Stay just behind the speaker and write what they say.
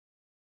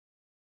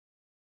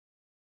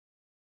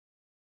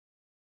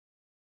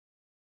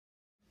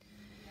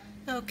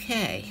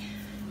Okay.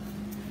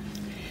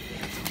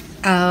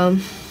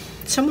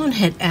 Someone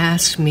had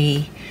asked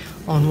me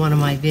on one of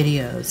my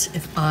videos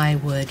if I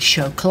would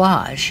show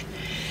collage,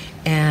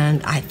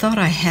 and I thought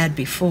I had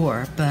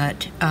before,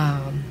 but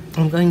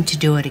I'm going to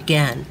do it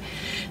again.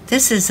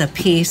 This is a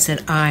piece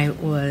that I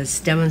was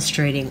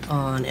demonstrating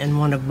on in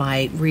one of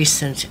my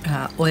recent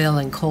oil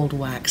and cold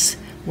wax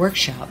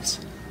workshops,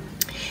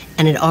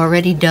 and it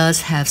already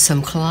does have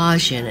some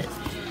collage in it.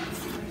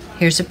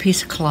 Here's a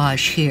piece of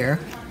collage here,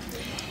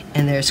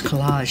 and there's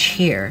collage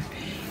here,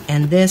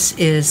 and this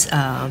is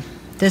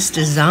this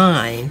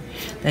design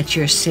that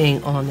you're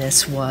seeing on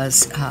this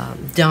was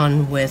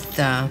done with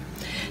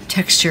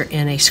texture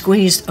in a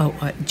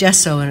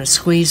gesso in a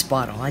squeeze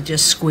bottle. I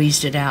just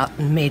squeezed it out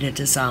and made a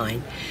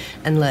design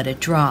and let it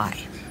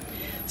dry.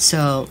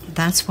 So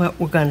that's what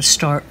we're going to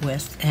start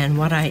with, and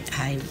what I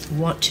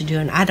want to do,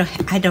 and I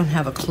don't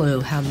have a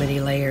clue how many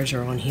layers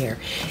are on here.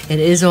 It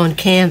is on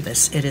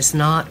canvas. It is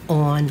not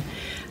on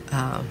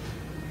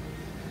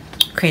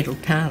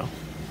cradled panel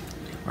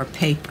or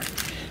paper.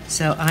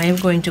 So I am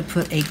going to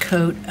put a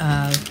coat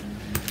of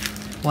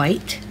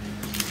white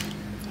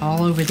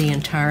all over the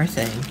entire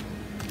thing.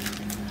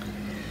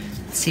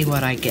 Let's see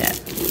what I get.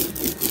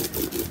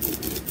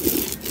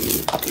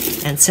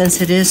 And since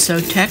it is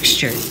so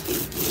textured,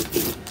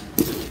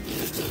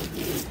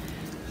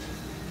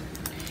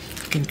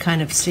 you can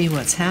kind of see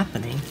what's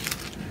happening.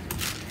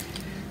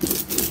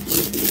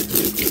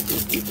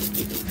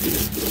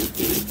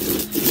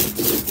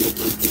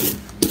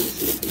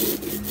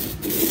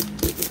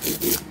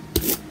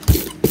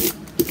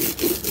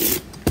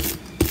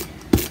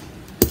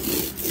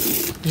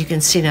 You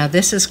can see now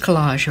this is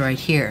collage right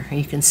here.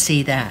 You can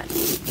see that.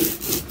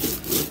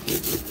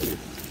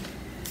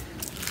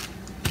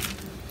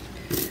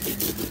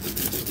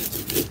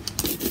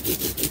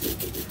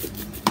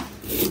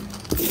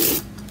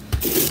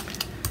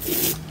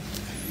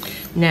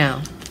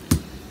 Now,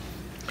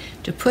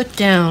 to put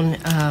down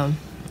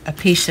a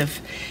piece of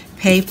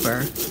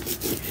paper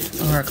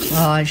or a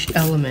collage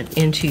element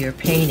into your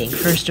painting,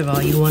 first of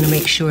all, you want to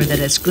make sure that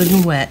it's good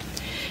and wet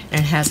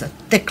and has a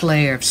thick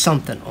layer of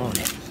something on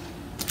it.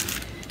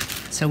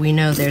 So we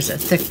know there's a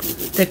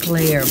thick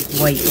layer of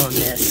white on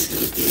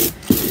this.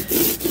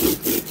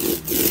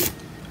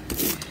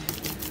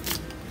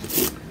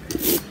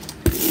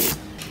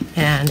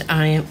 And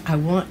I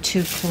want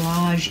to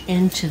collage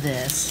into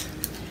this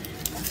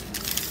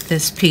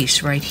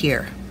piece right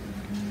here.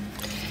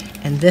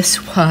 And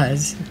this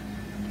was,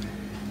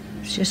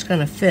 it's just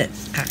going to fit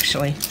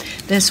actually.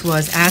 This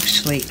was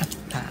actually,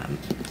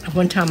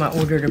 one time I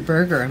ordered a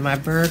burger, and my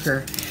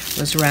burger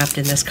was wrapped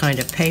in this kind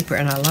of paper,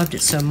 and I loved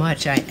it so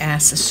much I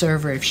asked the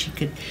server if she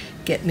could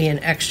get me an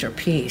extra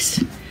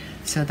piece.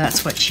 So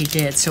that's what she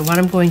did. So what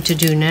I'm going to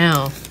do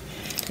now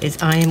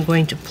is I am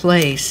going to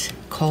place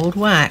cold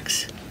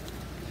wax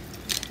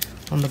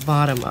on the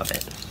bottom of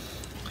it.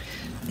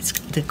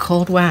 The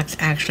cold wax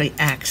actually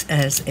acts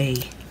as a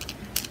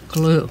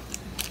glue.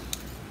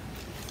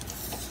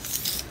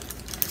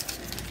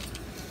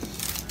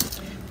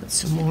 Put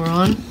some more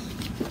on.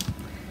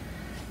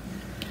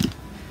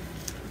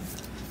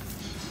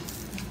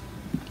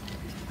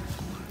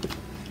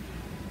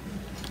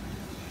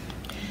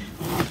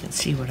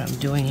 See what I'm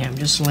doing here. I'm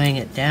just laying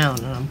it down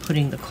and I'm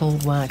putting the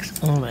cold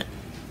wax on it.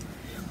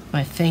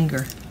 My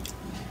finger.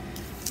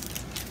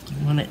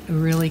 I want it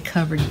really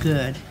covered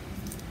good.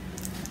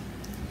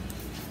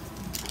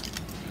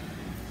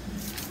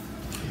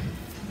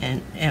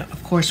 And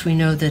of course we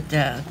know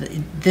that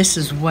this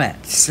is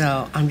wet,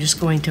 so I'm just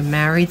going to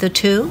marry the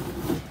two.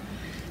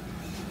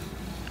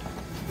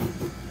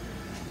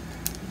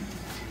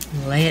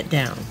 And lay it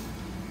down.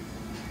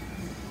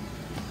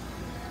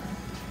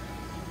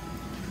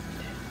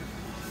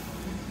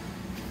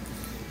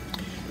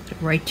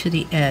 Right to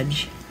the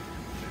edge.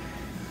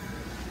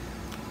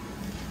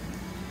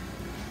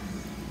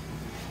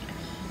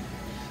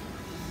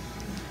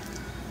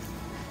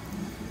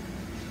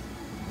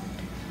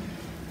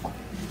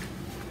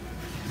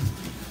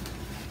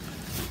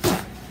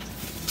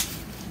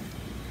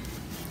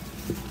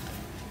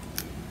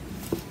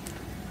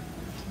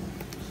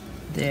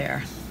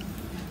 There.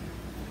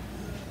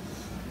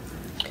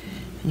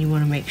 And you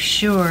want to make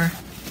sure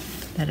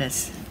that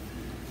it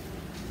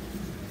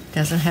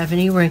doesn't have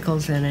any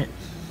wrinkles in it.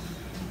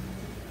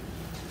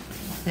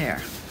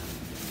 There.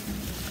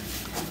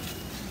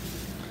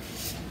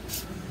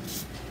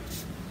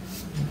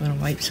 I'm going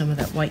to wipe some of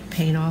that white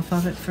paint off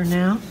of it for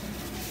now.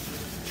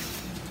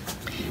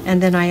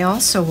 And then I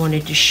also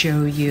wanted to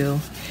show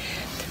you,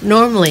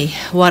 normally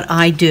what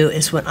I do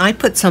is when I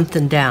put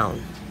something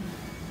down,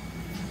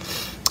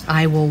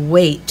 I will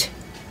wait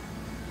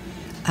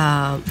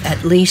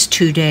at least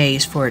 2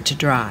 days for it to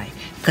dry.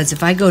 Because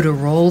if I go to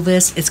roll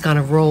this, it's going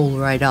to roll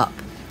right up.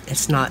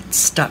 It's not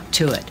stuck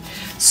to it.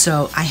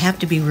 So I have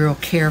to be real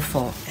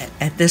careful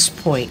at this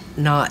point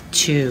not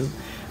to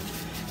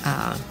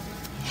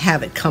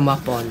have it come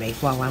up on me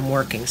while I'm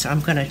working. So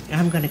I'm gonna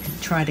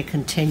try to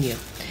continue.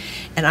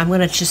 And I'm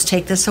gonna just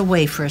take this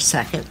away for a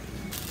second.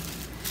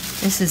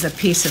 This is a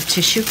piece of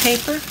tissue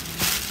paper.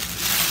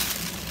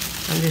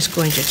 I'm just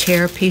going to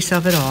tear a piece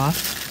of it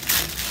off.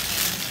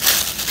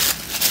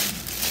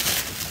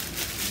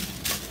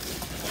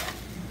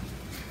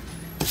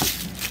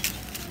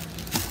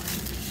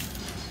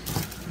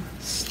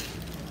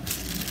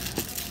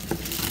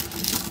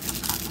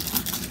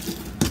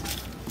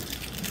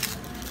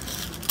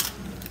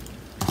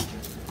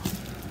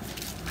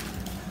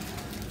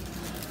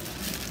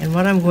 And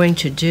what I'm going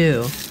to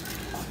do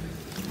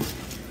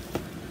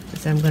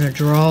is I'm going to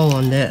draw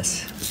on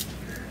this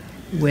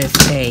with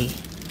a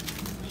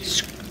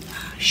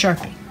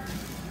Sharpie.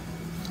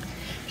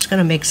 Just going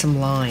to make some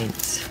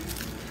lines.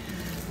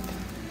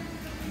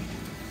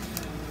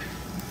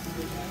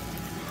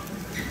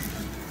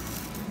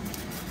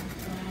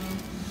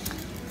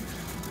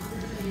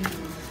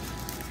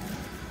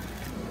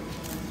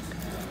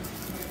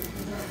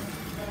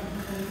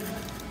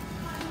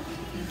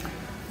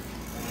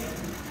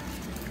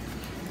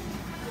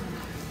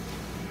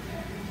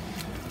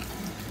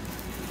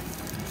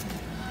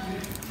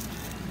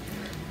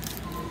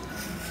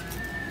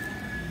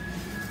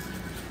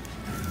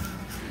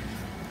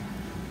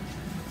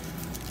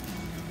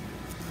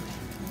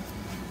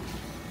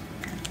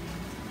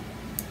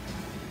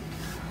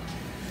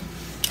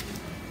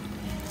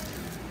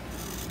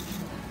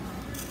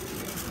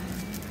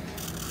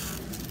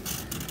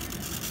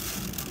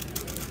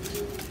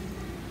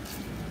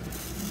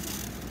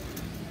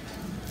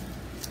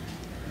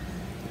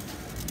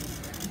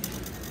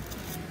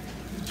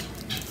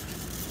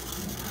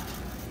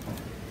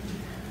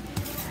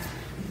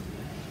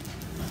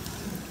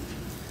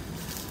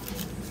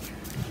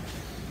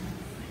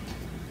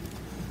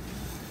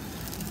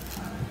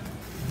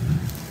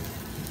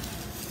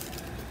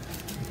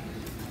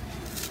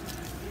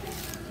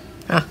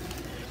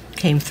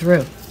 Came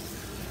through.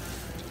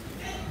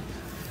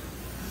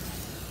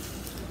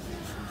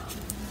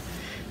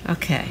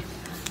 Okay.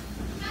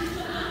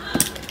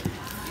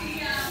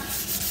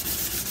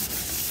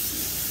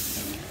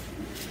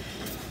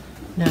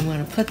 Now I'm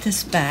going to put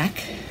this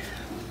back.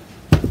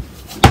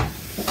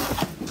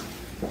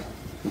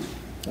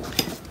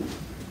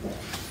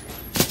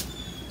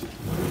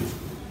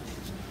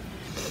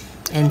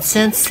 And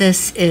since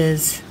this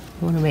is,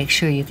 I want to make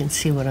sure you can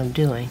see what I'm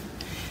doing.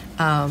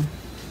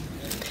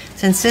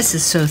 Since this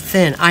is so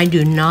thin, I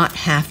do not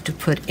have to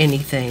put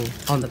anything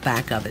on the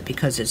back of it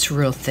because it's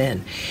real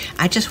thin.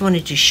 I just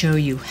wanted to show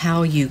you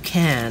how you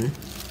can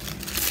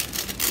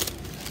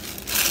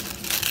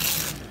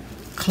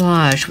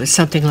collage with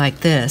something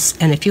like this.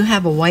 And if you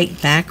have a white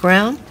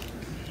background,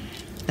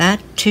 that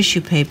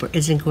tissue paper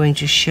isn't going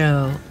to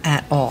show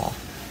at all.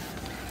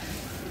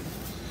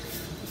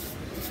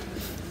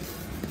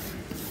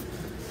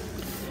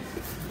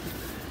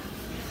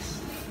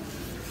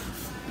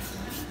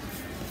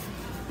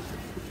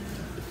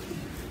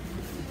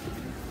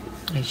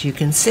 As you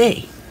can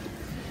see,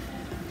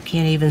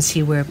 can't even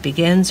see where it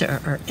begins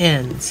or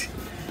ends.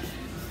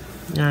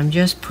 Now I'm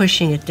just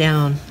pushing it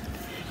down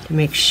to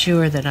make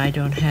sure that I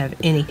don't have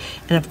any.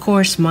 And of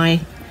course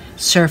my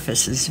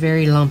surface is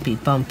very lumpy,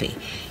 bumpy.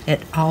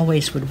 It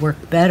always would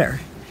work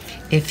better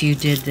if you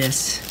did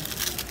this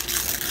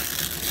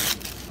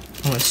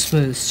on a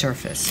smooth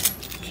surface.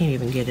 Can't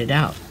even get it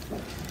out.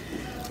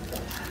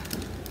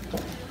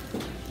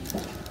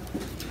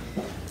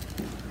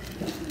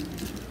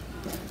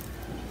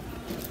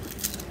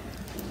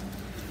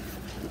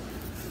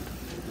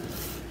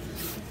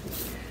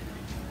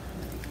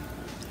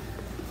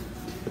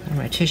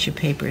 My tissue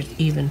paper is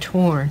even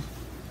tore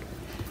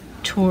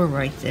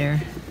right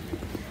there.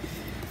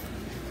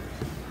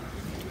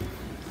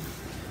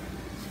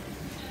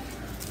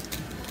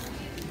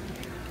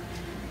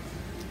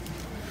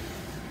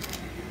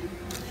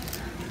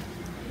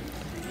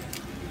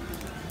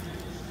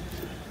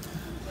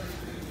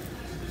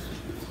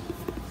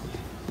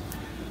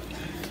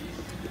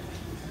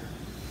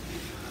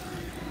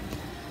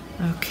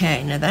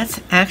 Okay, now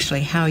that's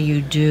actually how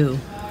you do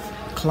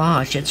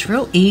collage. It's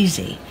real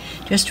easy.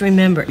 Just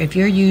remember, if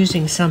you're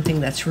using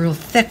something that's real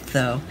thick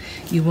though,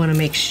 you want to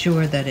make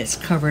sure that it's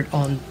covered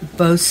on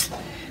both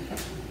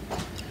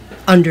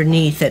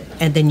underneath it,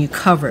 and then you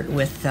cover it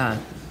with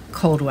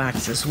cold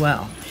wax as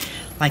well.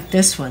 Like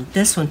this one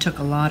took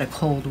a lot of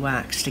cold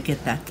wax to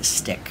get that to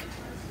stick.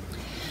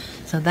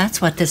 So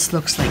that's what this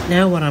looks like.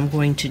 Now what I'm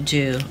going to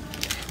do,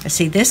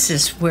 see, this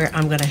is where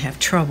I'm going to have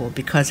trouble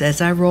because as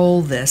I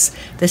roll this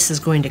is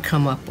going to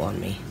come up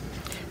on me.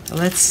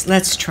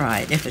 Let's try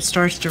it. If it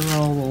starts to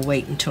roll, we'll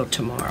wait until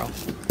tomorrow.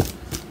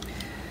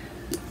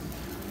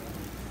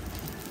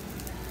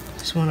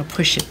 Just want to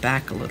push it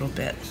back a little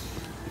bit.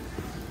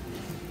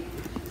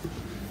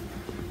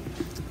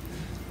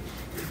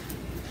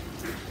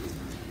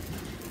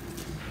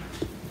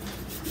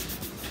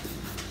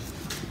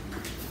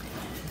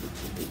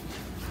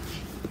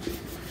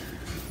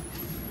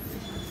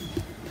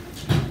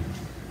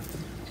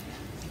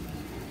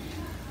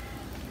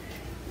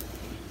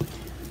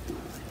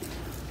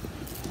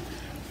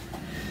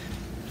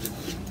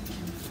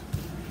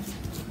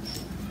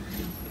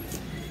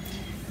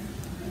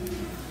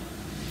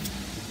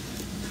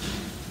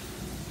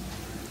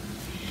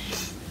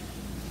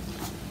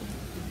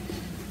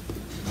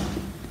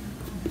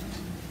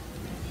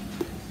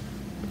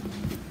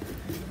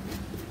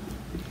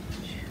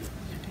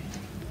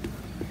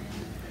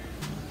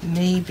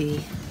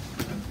 maybe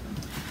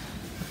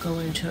go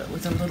into it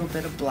with a little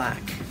bit of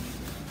black.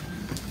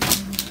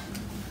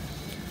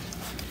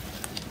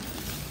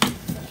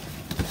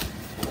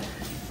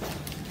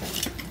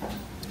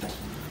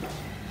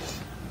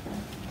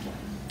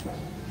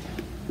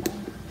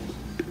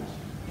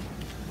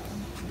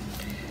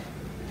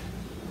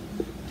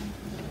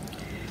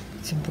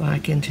 Some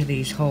black into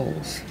these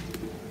holes.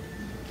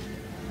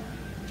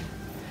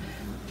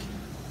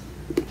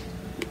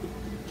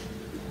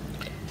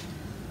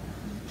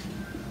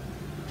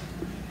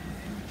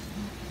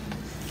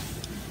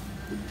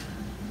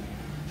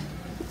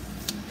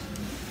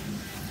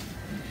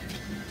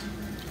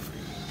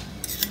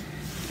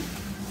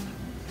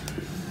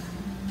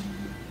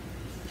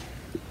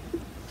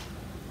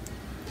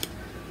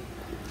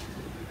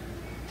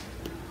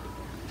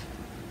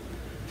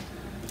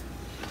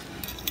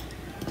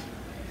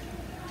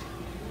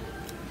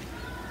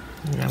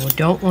 Now we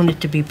don't want it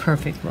to be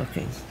perfect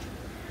looking.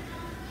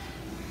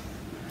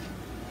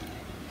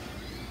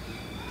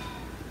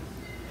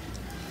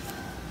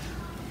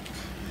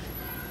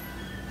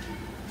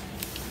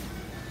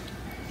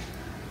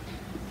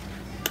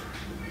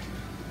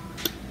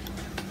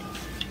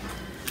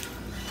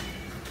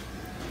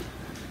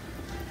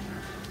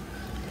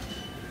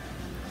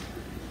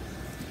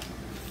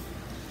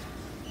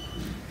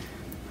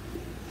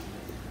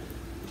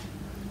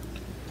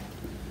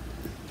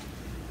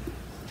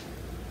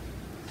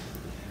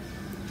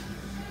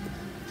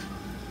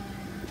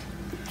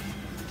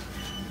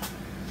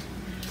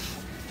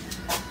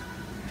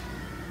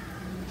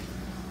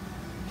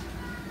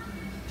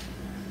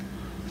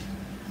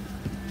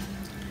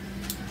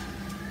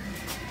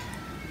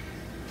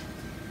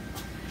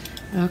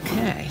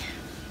 Okay.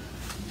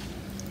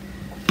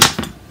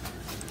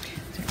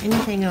 Is there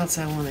anything else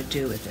I want to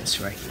do with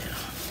this right now?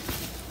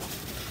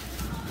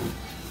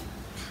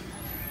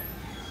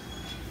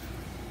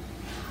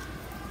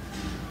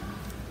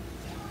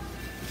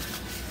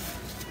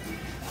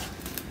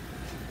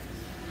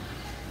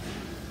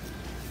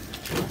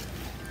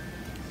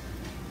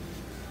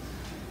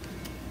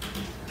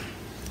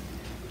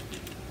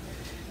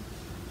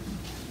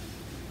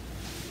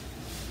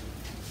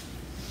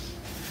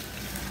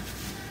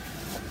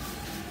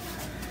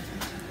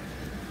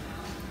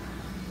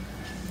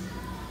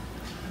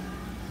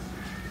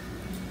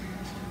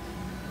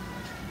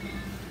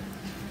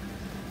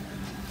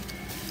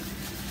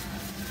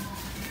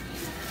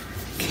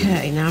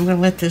 Okay, now I'm going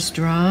to let this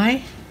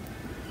dry.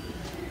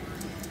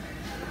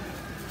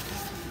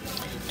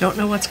 Don't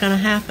know what's going to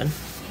happen.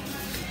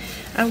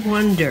 I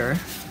wonder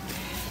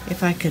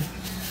if I could...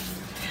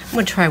 I'm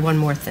going to try one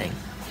more thing.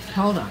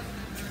 Hold on.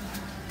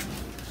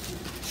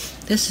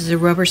 This is a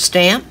rubber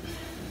stamp.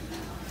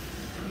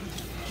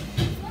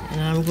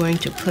 And I'm going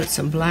to put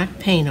some black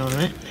paint on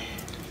it.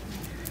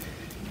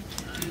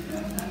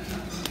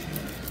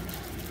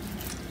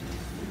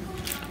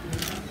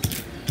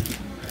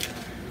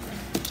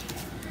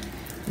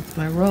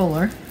 My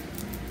roller.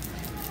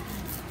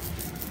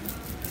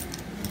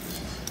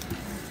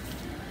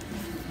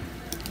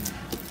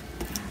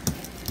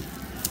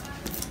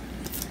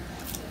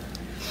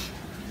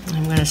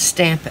 I'm going to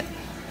stamp it.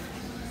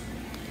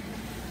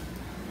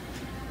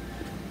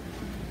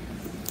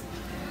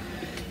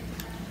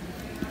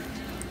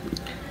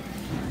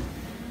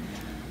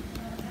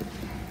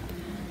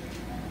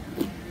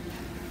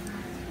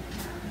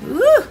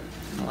 Woo!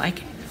 I like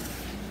it.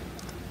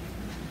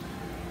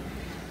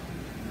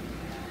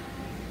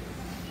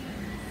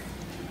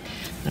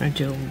 I'm going to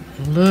do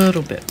a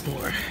little bit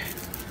more.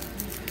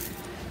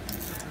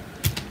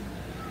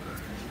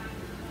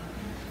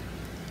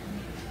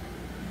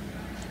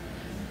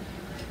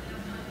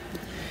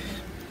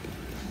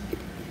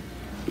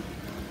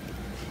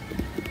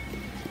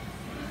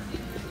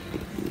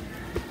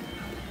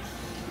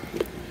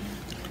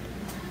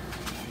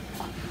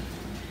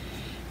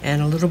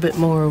 And a little bit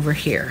more over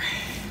here.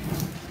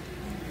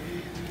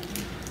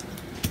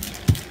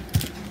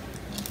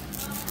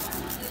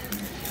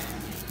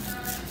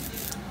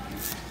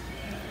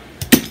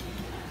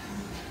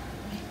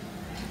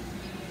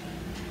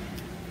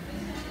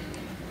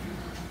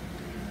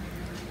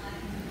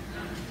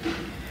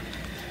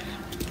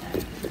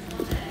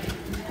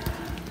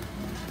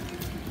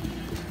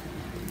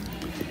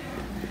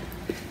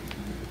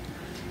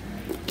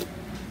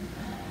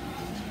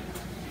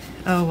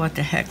 Oh, what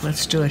the heck,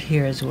 let's do it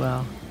here as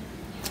well.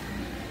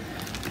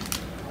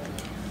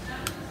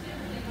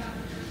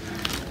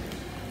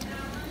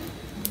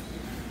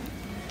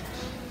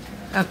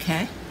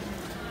 Okay.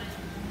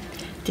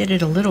 Did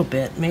it a little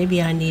bit.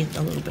 Maybe I need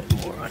a little bit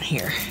more on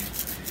here.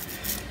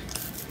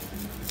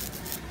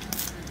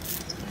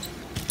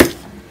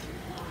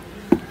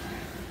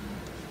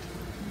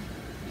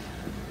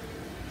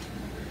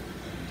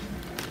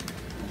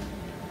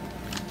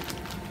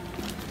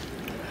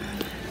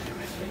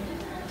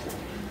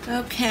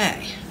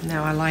 Okay,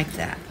 now I like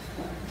that.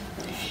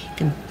 You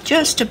can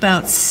just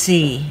about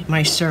see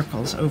my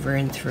circles over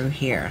and through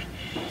here.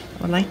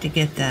 I would like to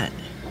get that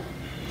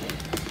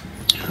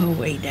whole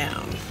way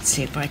down. Let's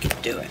see if I can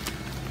do it.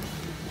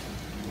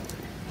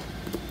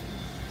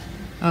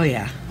 Oh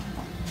yeah.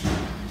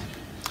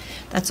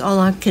 That's all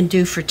I can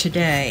do for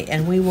today,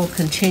 and we will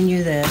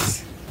continue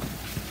this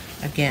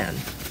again,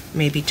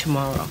 maybe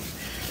tomorrow.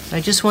 I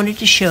just wanted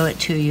to show it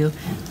to you.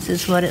 This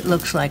is what it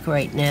looks like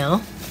right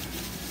now.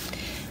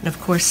 And of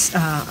course,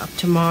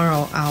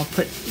 tomorrow I'll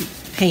put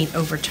paint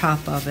over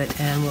top of it,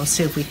 and we'll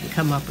see if we can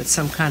come up with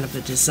some kind of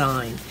a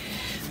design.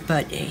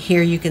 But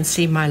here you can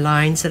see my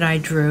lines that I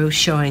drew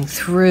showing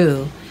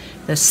through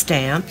the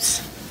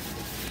stamps.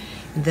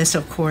 And this,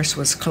 of course,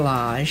 was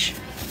collage.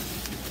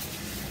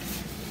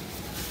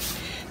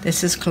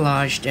 This is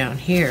collage down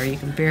here. You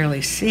can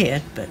barely see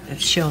it, but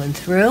it's showing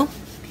through.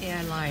 Okay,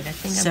 I lied. I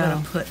think I'm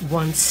going to put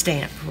one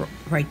stamp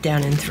right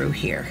down in through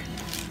here.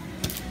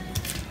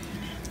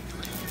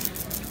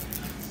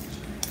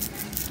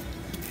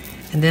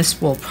 And this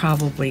will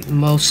probably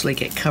mostly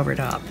get covered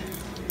up.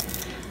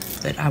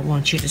 But I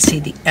want you to see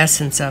the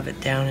essence of it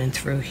down and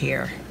through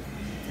here.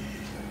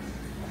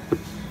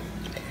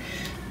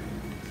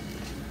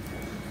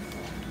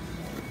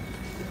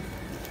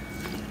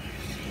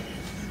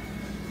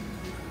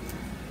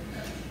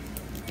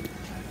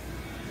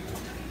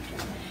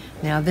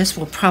 Now this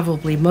will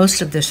probably,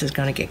 most of this is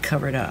going to get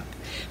covered up,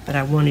 but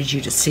I wanted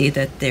you to see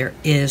that there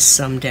is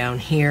some down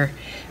here.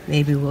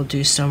 Maybe we'll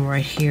do some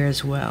right here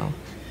as well.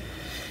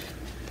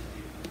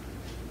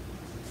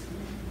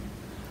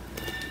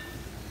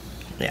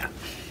 Yeah.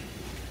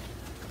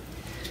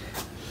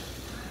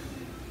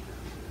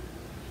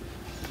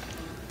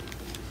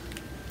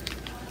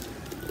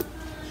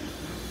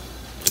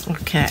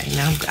 Okay,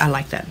 now I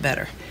like that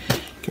better. You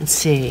can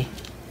see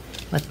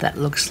what that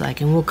looks like,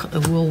 and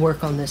we'll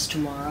work on this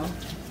tomorrow.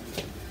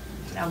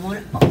 I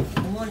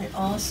wanted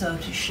also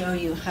to show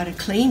you how to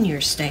clean your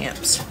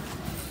stamps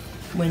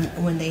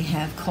when they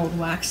have cold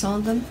wax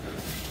on them.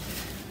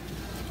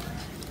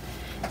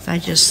 If I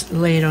just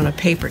lay it on a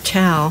paper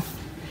towel,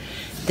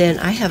 then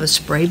I have a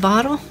spray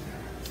bottle,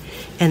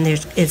 and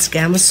it's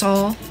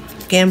Gamasol,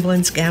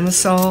 Gamblin's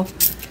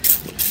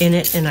Gamasol in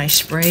it, and I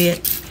spray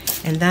it,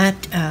 and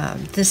that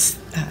this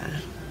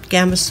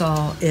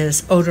Gamasol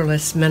is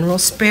odorless mineral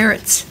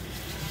spirits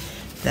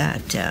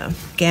that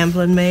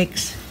Gamblin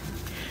makes.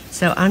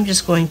 So I'm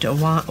just going to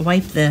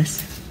wipe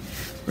this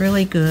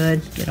really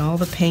good, get all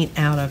the paint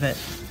out of it,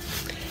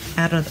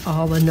 out of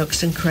all the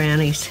nooks and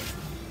crannies.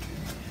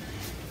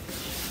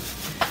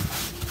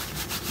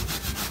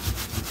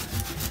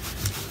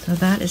 So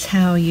that is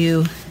how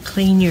you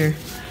clean your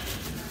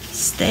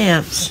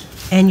stamps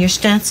and your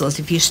stencils.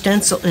 If you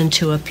stencil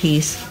into a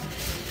piece,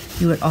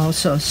 you would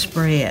also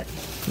spray it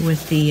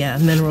with the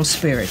mineral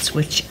spirits,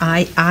 which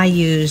I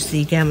use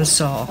the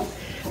Gamasol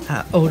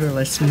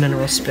odorless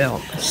mineral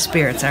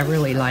spirits. I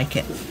really like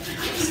it.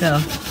 So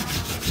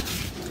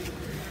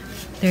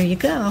there you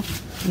go,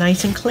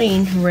 nice and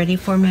clean, ready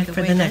for me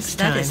for the next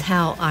time. That is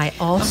how I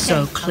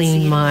also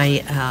clean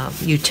my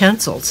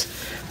utensils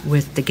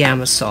with the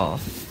Gamasol.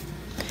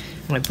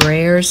 My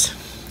brayers,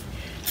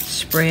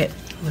 spray it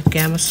with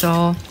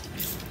Gamasol,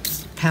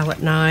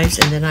 palette knives,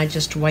 and then I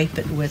just wipe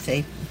it with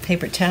a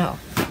paper towel.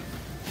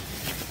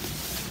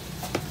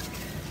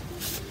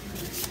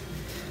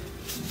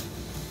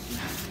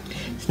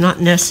 It's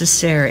not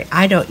necessary.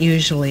 I don't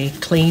usually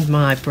clean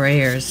my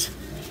brayers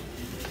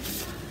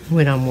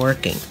when I'm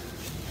working.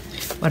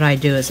 What I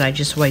do is I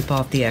just wipe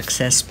off the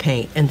excess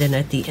paint, and then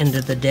at the end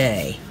of the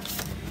day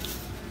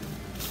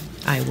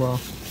I will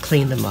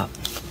clean them up.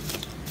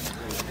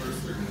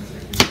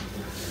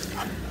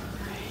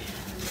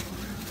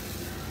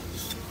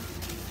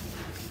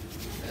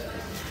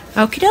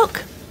 Okie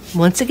doke.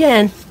 Once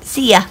again,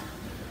 see ya.